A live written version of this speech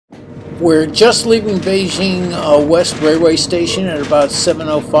We're just leaving Beijing West Railway Station at about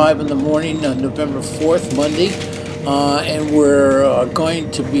 7:05 in the morning on November 4th, Monday. And we're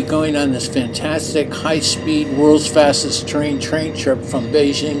going to be going on this fantastic high-speed, world's fastest train trip from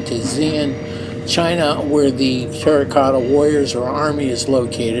Beijing to Xi'an, China, where the Terracotta Warriors or Army is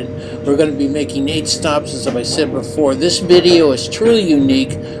located. We're going to be making 8 stops, as I said before. This video is truly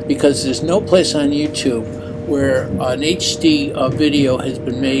unique because there's no place on YouTube where an HD video has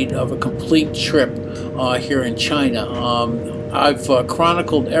been made of a complete trip here in China. I've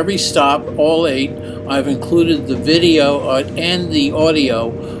chronicled every stop, all 8. I've included the video and the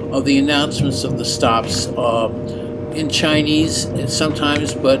audio of the announcements of the stops in Chinese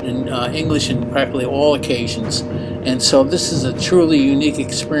sometimes, but in English in practically all occasions. And so this is a truly unique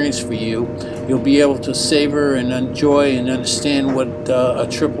experience for you. You'll be able to savor and enjoy and understand what a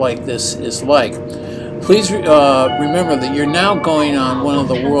trip like this is like. Please remember that you're now going on one of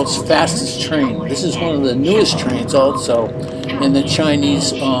the world's fastest trains. This is one of the newest trains also in the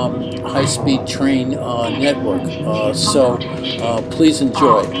Chinese high-speed train network. So please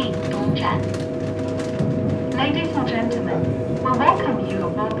enjoy. Ladies and gentlemen, we welcome you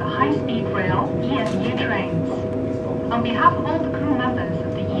aboard the high-speed rail EMU trains. On behalf of all the crew members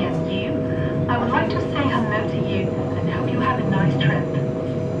of the EMU, I would like to say hello to you and hope you have a nice trip.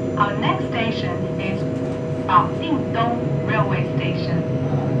 Our next station is Baodingdong Railway Station.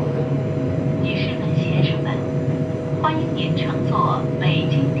 女士们、先生们，欢迎您乘坐北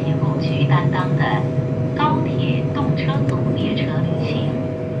京铁路局担当的高铁动车组列车旅行。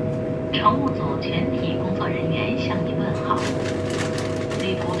乘务组全体工作人员向您问好。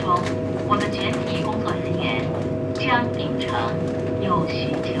旅途中，我们全体工作人员将秉承有需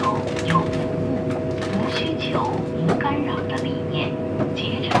求有服务，无需求无干扰的理念，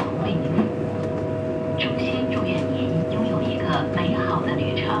竭诚为您服务。衷心祝愿您拥有一个美好的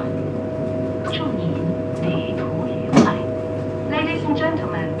旅程。祝您旅途愉快。 Ladies and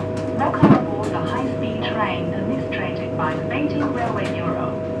gentlemen, welcome aboard the high-speed train administrated by the Beijing Railway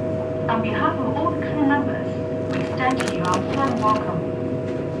Bureau. On behalf of all the crew members, we extend to you our warm welcome.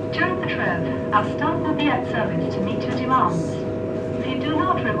 During the trip, our staff will be at service to meet your demands. If you do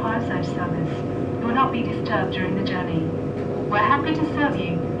not require such service, you will not be disturbed during the journey. We're happy to serve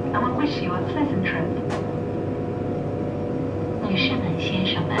you and we wish you a pleasant trip. 女士们、先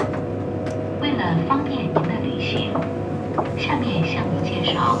生们，为了方便您的旅行，下面向您介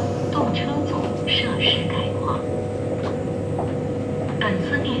绍动车组设施概况。本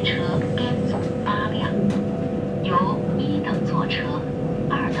次列车编组8辆，由1等座车、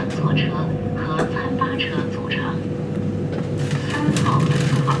2等座车和餐巴车组成。3号和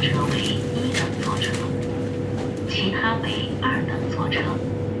4号车为1等座车，其他为2等座车。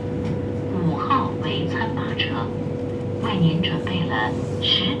5号为餐巴车，为您准备了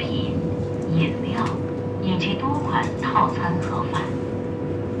食品、饮料以及多款套餐盒饭。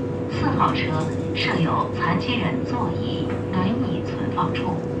4号车设有残疾人座椅、轮椅存放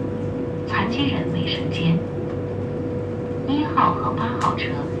处、残疾人卫生间。1号和8号车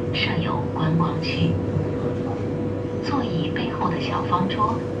设有观光区。座椅背后的小方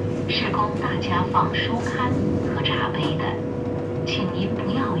桌是供大家放书刊和茶杯的，请您不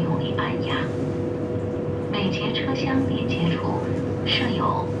要用力按压。每节车厢连接处设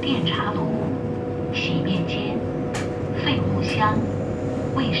有电茶炉、洗面间、废物箱、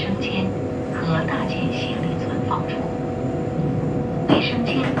卫生间和大件行李存放处。卫生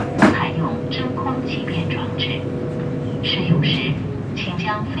间采用真空气便装置，使用时请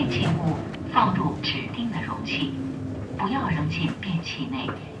将废弃物放入指定的容器，不要扔进便器内，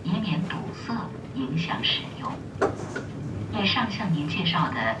以免堵塞影响使用。以上向您介绍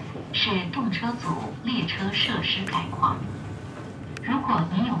的是动车组列车设施概况。如果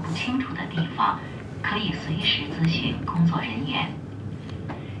您有不清楚的地方，可以随时咨询工作人员。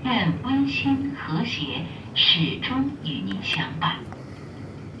愿温馨和谐始终与您相伴。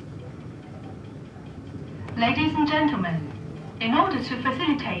 Ladies and gentlemen, in order to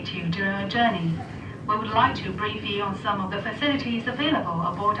facilitate you during your journey, we would like to brief you on some of the facilities available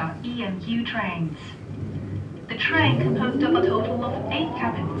aboard our EMU trains. The train, composed of a total of 8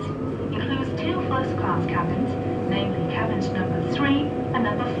 cabins, includes 2 first-class cabins, namely cabins number 3 and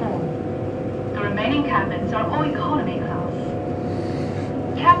number 4. The remaining cabins are all economy class.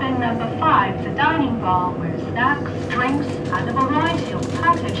 Cabin number 5 is a dining bar where snacks, drinks, and a variety of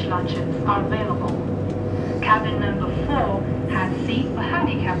packaged lunches are available. Cabin number 4 has seats for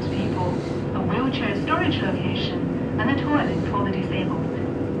handicapped people, a wheelchair storage location, and a toilet for the disabled.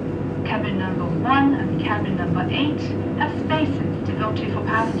 Cabin number 1 and cabin number 8 have spaces devoted for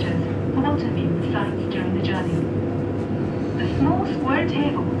passengers who want to view the sights during the journey. The small square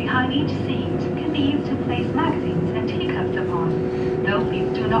table behind each seat can be used to place magazines and teacups upon, though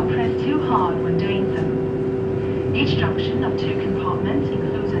please do not press too hard when doing so. Each junction of 2 compartments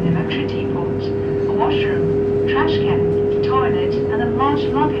includes an electric teapot, a washroom, trash can, toilet, and a large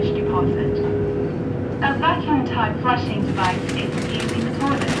luggage deposit. A vacuum-type flushing device is used in the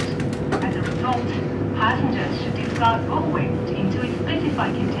toilet. As a result, passengers should discard all waste into a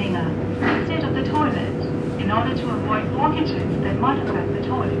specified container instead of the toilet, in order to avoid blockages that might affect the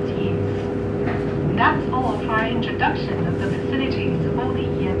toilet's use. That's all for our introduction of the facilities of all the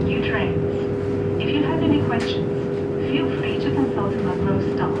EMU trains. If you have any questions, feel free to consult Munro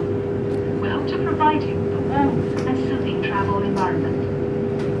staff. We hope to provide you with a warm and soothing travel environment.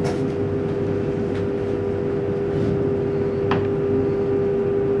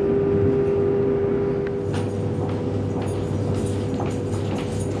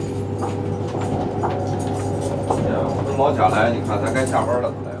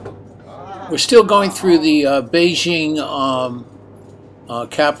 We're still going through the Beijing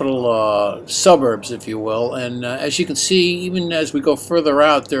capital suburbs, if you will, and as you can see, even as we go further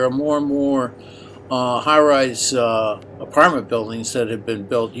out, there are more and more high-rise apartment buildings that have been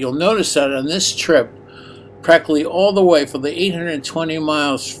built. You'll notice that on this trip, practically all the way for the 820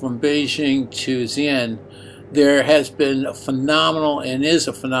 miles from Beijing to Xi'an, there has been a phenomenal and is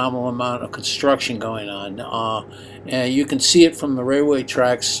a phenomenal amount of construction going on. And you can see it from the railway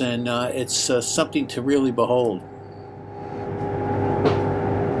tracks, and it's something to really behold.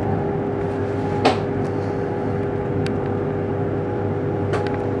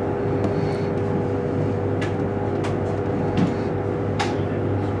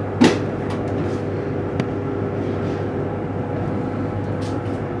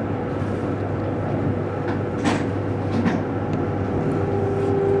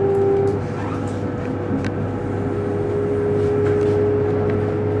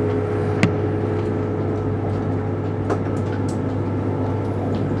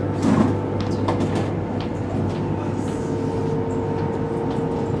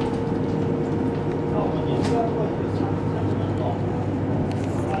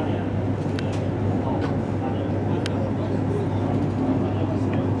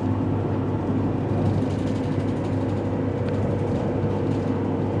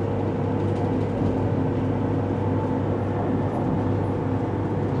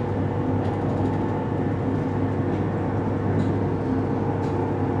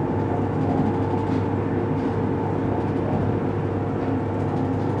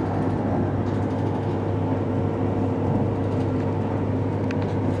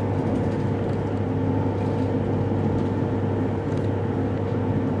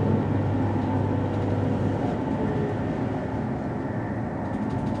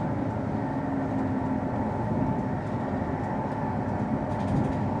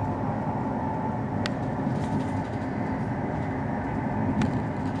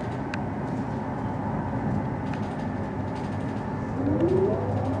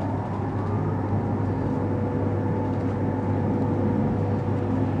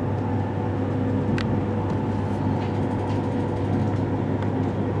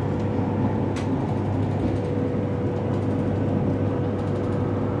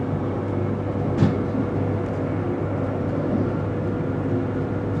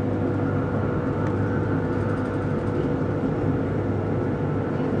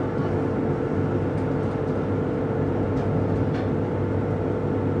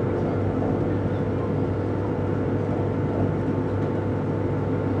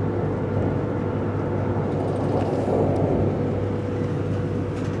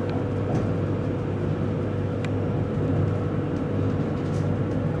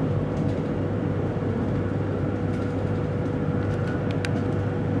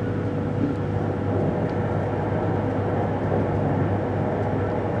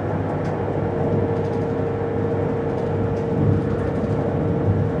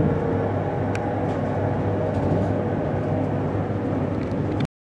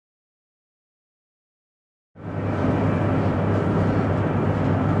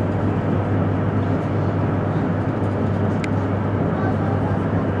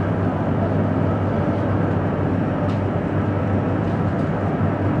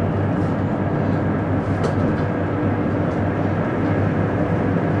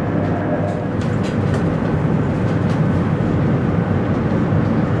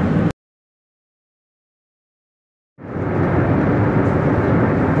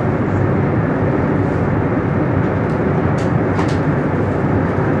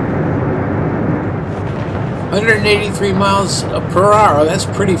 Hundred and 183 miles per hour, that's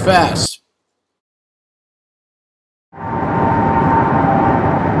pretty fast.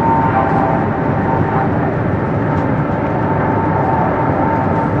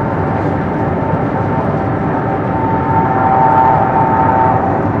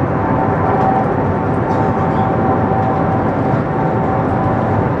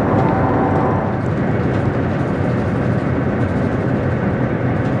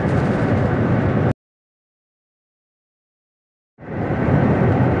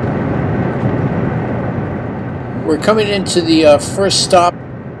 we're coming into the first stop.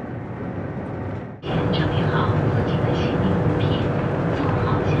 整理好自己的行李物品，做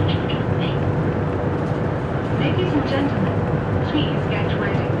好下车准备。 Ladies and gentlemen, please get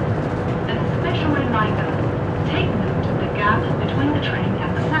ready. And a special reminder, take note of the gap between the train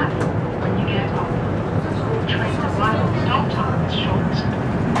and the platform when you get off. Train arrival stop time is short.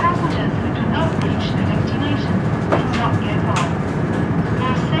 Passengers who do not reach their destination will not get off.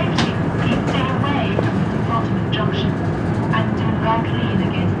 For safety, please stay away from the compartment junction and do not lean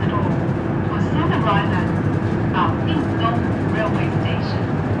against the door. We'll soon arrive at Baodingdong Railway Station.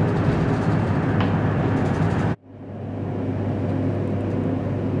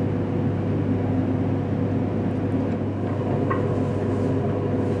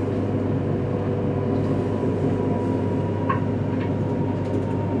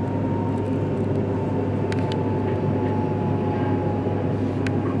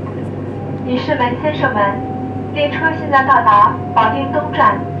 女士们、先生们，列车现在到达保定东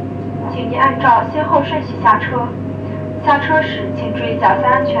站，请您按照先后顺序下车。下车时请注意脚下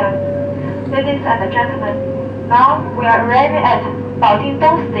安全。Ladies and gentlemen, now we are arriving at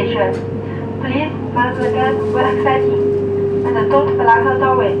Baodingdong Station. Please mind the gate when exiting, and don't block the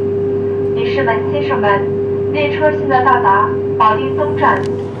doorway. 女士们、先生们，列车现在到达保定东站。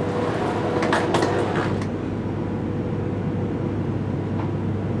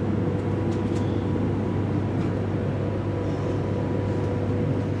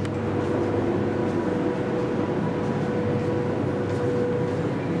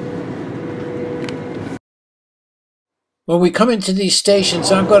 When we come into these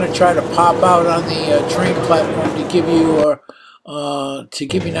stations, I'm going to try to pop out on the train platform to give you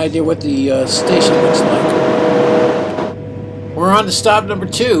an idea what the station looks like. We're on to stop number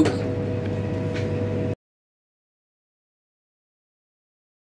 2.